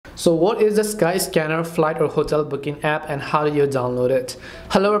So what is the Skyscanner flight or hotel booking app and how do you download it?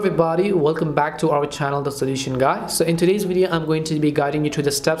 Hello everybody, welcome back to our channel The Solution Guy. So in today's video I'm going to be guiding you through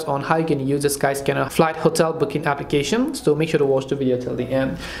the steps on how you can use the Skyscanner flight hotel booking application. So make sure to watch the video till the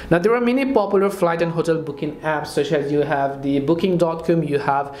end. Now there are many popular flight and hotel booking apps, such as you have the booking.com, you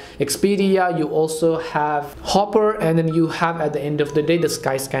have Expedia, you also have Hopper, and then you have at the end of the day the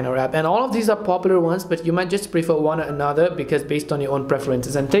Skyscanner app. And all of these are popular ones, but you might just prefer one or another because based on your own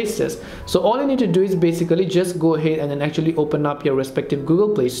preferences and tastes. So all you need to do is basically just go ahead and then actually open up your respective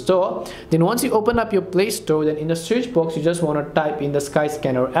Google Play Store. Then once you open up your Play Store, then in the search box you just want to type in the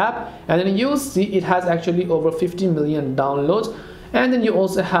Skyscanner app, and then you'll see it has actually over 50 million downloads. And then you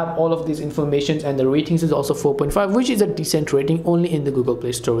also have all of these informations, and the ratings is also 4.5, which is a decent rating only in the Google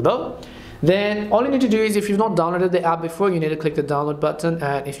Play Store though. Then all you need to do is, if you've not downloaded the app before, you need to click the download button,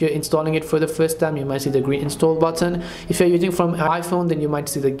 and if you're installing it for the first time, you might see the green install button. If you're using from iPhone, then you might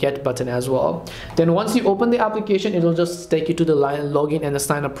see the get button as well. Then once you open the application, it will just take you to the login and the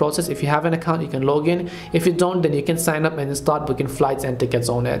sign up process. If you have an account, you can log in. If you don't, then you can sign up and then start booking flights and tickets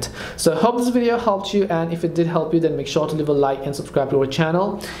on it. So I hope this video helped you, and if it did help you, then make sure to leave a like and subscribe to our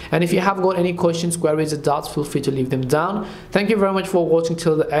channel. And if you have got any questions, queries or doubts, feel free to leave them down. Thank you very much for watching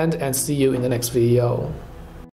till the end, and see you in the next video.